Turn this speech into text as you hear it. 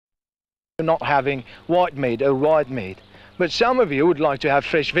not having white meat or white meat. But some of you would like to have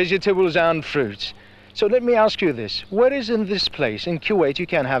fresh vegetables and fruits. So let me ask you this. Where is in this place, in Kuwait, you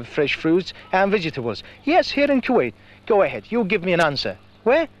can have fresh fruits and vegetables? Yes, here in Kuwait. Go ahead, you give me an answer.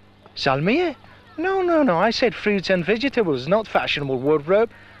 Where? Salmiya? No, I said fruits and vegetables, not fashionable wardrobe.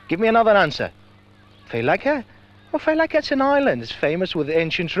 Give me another answer. Failaka? Well, Failaka's an island. It's famous with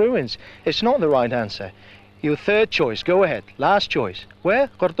ancient ruins. It's not the right answer. Your third choice, go ahead. Last choice. Where?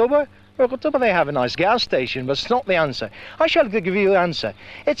 Cordoba? Well, Cordoba, they have a nice gas station, but it's not the answer. I shall give you the answer.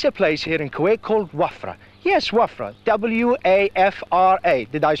 It's a place here in Kuwait called Wafra. Yes, Wafra. W-A-F-R-A.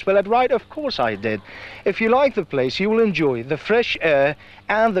 Did I spell it right? Of course I did. If you like the place, you will enjoy the fresh air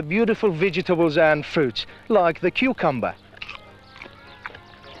and the beautiful vegetables and fruits, like the cucumber.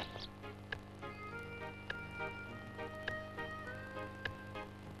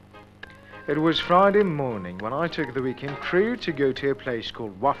 It was Friday morning when I took the weekend crew to go to a place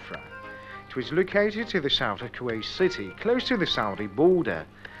called Wafra. It was located to the south of Kuwait City, close to the Saudi border.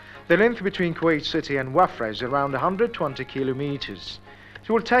 The length between Kuwait City and Wafra is around 120 kilometers. It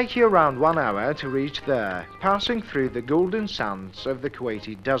will take you around 1 hour to reach there, passing through the golden sands of the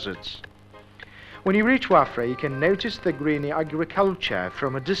Kuwaiti deserts. When you reach Wafra, you can notice the green agriculture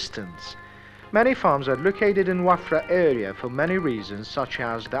from a distance. Many farms are located in Wafra area for many reasons, such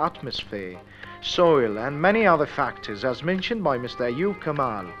as the atmosphere, soil and many other factors, as mentioned by Mr.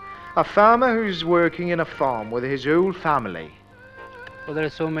 Kamal, a farmer who is working in a farm with his whole family. Well, there are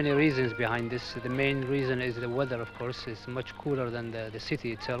so many reasons behind this. The main reason is the weather, of course. It's much cooler than the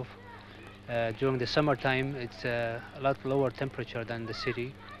city itself. During the summertime, it's a lot lower temperature than the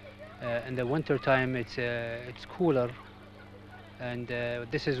city. In the winter time, it's cooler. And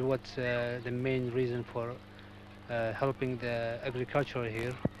this is what's the main reason for helping the agriculture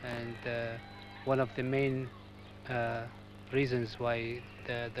here, and one of the main reasons why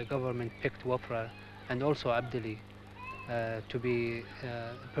the government picked Wafra and also Abdali to be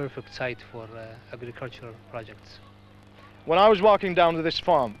a perfect site for agricultural projects. When I was walking down to this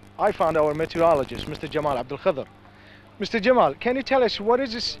farm, I found our meteorologist, Mr. Jamal Abdul Khadr. Mr. Jamal, can you tell us what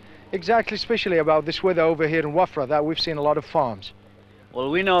is this exactly specially about this weather over here in Wafra that we've seen a lot of farms? Well,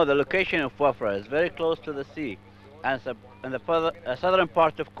 we know the location of Wafra is very close to the sea, and it's in the southern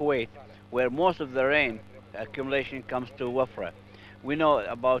part of Kuwait, where most of the rain accumulation comes to Wafra. We know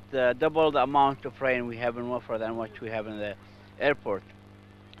about double the amount of rain we have in Wafra than what we have in the airport.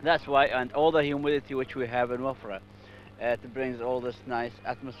 That's why, and all the humidity which we have in Wafra, it brings all this nice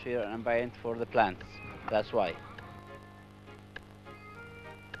atmosphere and ambient for the plants. That's why.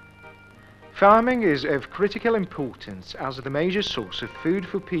 Farming is of critical importance as the major source of food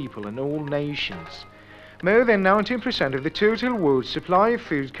for people in all nations. More than 19% of the total world supply of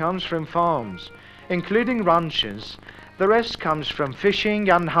food comes from farms, including ranches. The rest comes from fishing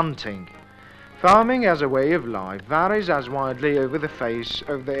and hunting. Farming as a way of life varies as widely over the face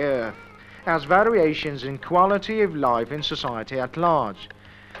of the earth as variations in quality of life in society at large.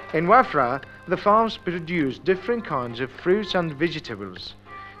 In Wafra, the farms produce different kinds of fruits and vegetables,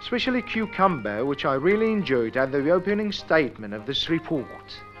 especially cucumber, which I really enjoyed at the opening statement of this report.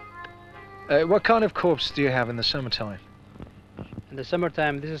 What kind of crops do you have in the summertime? In the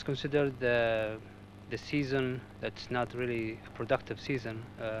summertime, this is considered the season that's not really a productive season.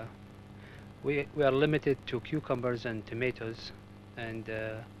 We are limited to cucumbers and tomatoes and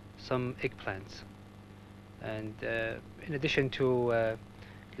some eggplants. And in addition to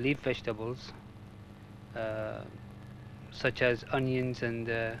leaf vegetables, such as onions and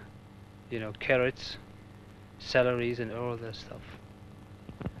carrots, celeries, and all that stuff.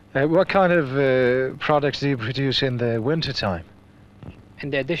 What kind of products do you produce in the winter time? In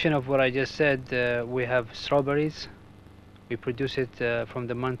the addition of what I just said, we have strawberries. We produce it from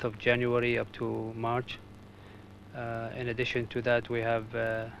the month of January up to March. In addition to that, we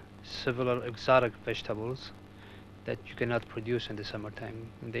have several exotic vegetables that you cannot produce in the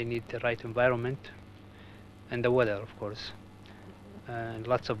summertime. They need the right environment and the weather, of course, and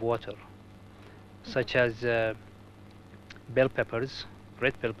lots of water, such as bell peppers,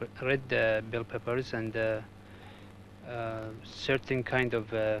 red bell peppers, and certain kind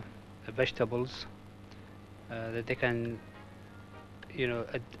of vegetables that they can,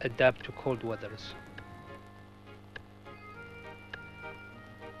 adapt to cold weathers.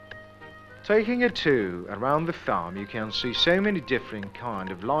 Taking a tour around the farm, you can see so many different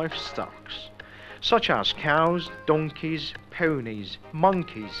kind of livestock, such as cows, donkeys, ponies,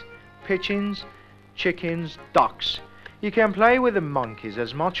 monkeys, pigeons, chickens, ducks. You can play with the monkeys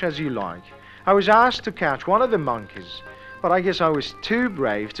as much as you like. I was asked to catch one of the monkeys, but I guess I was too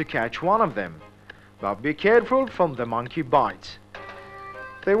brave to catch one of them. But be careful from the monkey bite.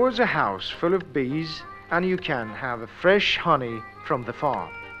 There was a house full of bees, and you can have fresh honey from the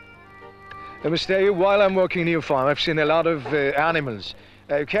farm. Mr. Ayub, while I'm working in your farm, I've seen a lot of animals.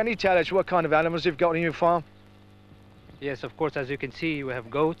 Can you tell us what kind of animals you've got in your farm? Yes, of course, as you can see, we have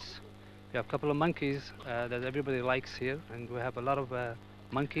goats, we have a couple of monkeys that everybody likes here, and we have a lot of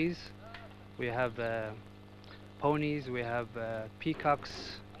monkeys, we have ponies, we have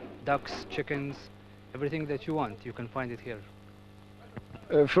peacocks, ducks, chickens, everything that you want, you can find it here.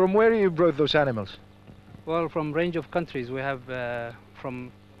 From where you brought those animals? Well, from range of countries, we have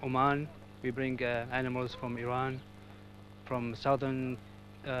from Oman, we bring animals from Iran, from southern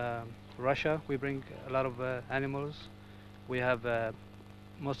Russia, we bring a lot of animals. We have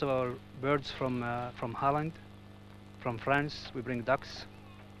most of our birds from Holland, from France, we bring ducks,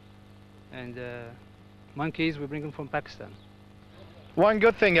 and monkeys, we bring them from Pakistan. One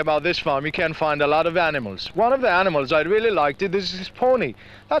good thing about this farm, you can find a lot of animals. One of the animals I really liked is this pony.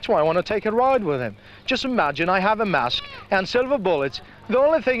 That's why I want to take a ride with him. Just imagine I have a mask and silver bullets. The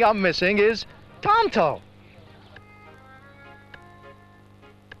only thing I'm missing is Tonto.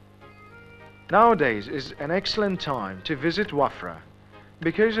 Nowadays is an excellent time to visit Wafra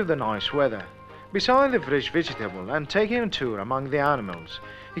because of the nice weather. Besides the fresh vegetable and taking a tour among the animals,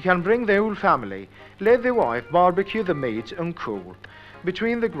 you can bring the whole family, let the wife barbecue the meat and cool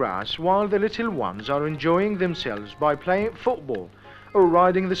between the grass while the little ones are enjoying themselves by playing football or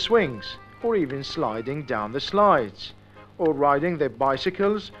riding the swings or even sliding down the slides or riding their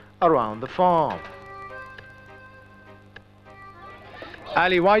bicycles around the farm.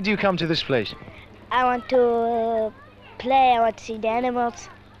 Ali, why do you come to this place? I want to play, I want to see the animals.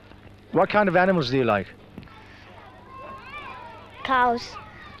 What kind of animals do you like? Cows.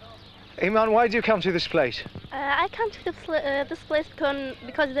 Iman, why do you come to this place? I come to this place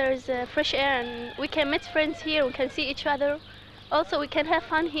because there is fresh air and we can meet friends here, we can see each other. Also, we can have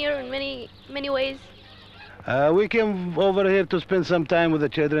fun here in many ways. We came over here to spend some time with the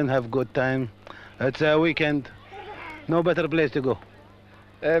children, have good time. It's a weekend, no better place to go.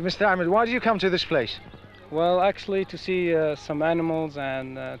 Mr. Ahmed, why do you come to this place? Well, actually to see some animals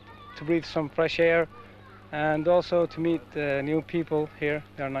and to breathe some fresh air, and also to meet new people here.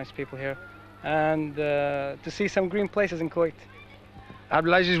 There are nice people here, and to see some green places in Kuwait.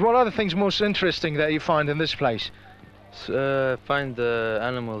 Abdulaziz, what are the things most interesting that you find in this place? Find the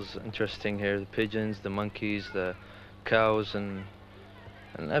animals interesting here, the pigeons, the monkeys, the cows, and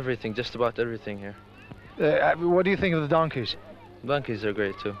everything, just about everything here. What do you think of the donkeys? Donkeys are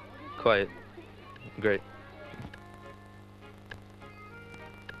great too, quiet, great.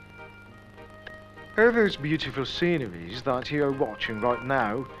 All those beautiful sceneries that you are watching right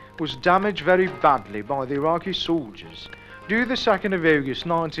now was damaged very badly by the Iraqi soldiers due to the 2nd of August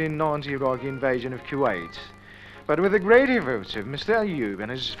 1990 Iraqi invasion of Kuwait. But with the great efforts of Mr. Ayub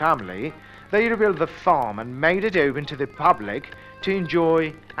and his family, they rebuilt the farm and made it open to the public to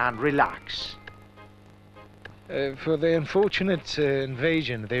enjoy and relax. For the unfortunate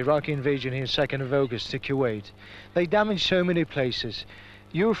invasion, the Iraqi invasion here 2nd of August to Kuwait, they damaged so many places.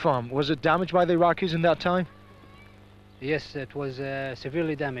 Your farm, was it damaged by the Iraqis in that time? Yes, it was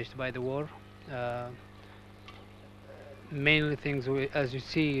severely damaged by the war. Mainly things, as you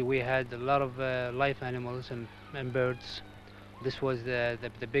see, we had a lot of live animals and birds. This was the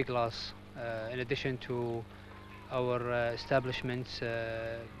big loss, in addition to our establishments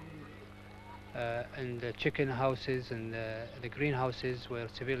and the chicken houses and the greenhouses were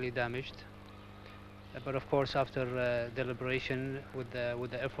severely damaged. But of course, after deliberation with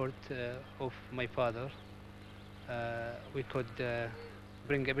the effort of my father, we could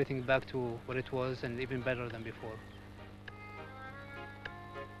bring everything back to what it was and even better than before.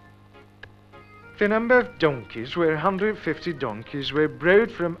 The number of donkeys were 150 donkeys were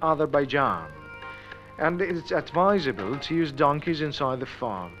brought from Azerbaijan, and it's advisable to use donkeys inside the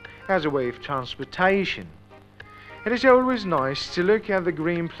farm as a way of transportation. It is always nice to look at the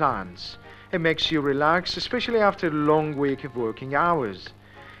green plants. It makes you relax, especially after a long week of working hours.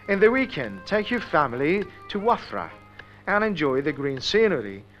 In the weekend, take your family to Wafra and enjoy the green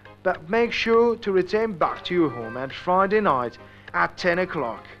scenery, but make sure to return back to your home at Friday night at 10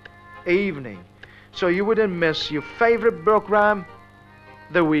 o'clock evening, so you wouldn't miss your favorite program,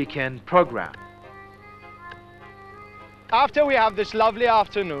 the weekend program. After we have this lovely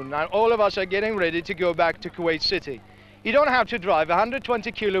afternoon, now all of us are getting ready to go back to Kuwait City. You don't have to drive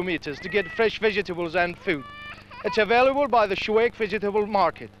 120 kilometers to get fresh vegetables and food. It's available by the Shuaik Vegetable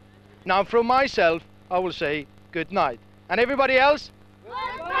Market. Now from myself, I will say good night. And everybody else?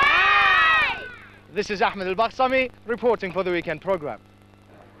 Goodbye! This is Ahmad Albaqsami reporting for the weekend program.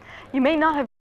 You may not have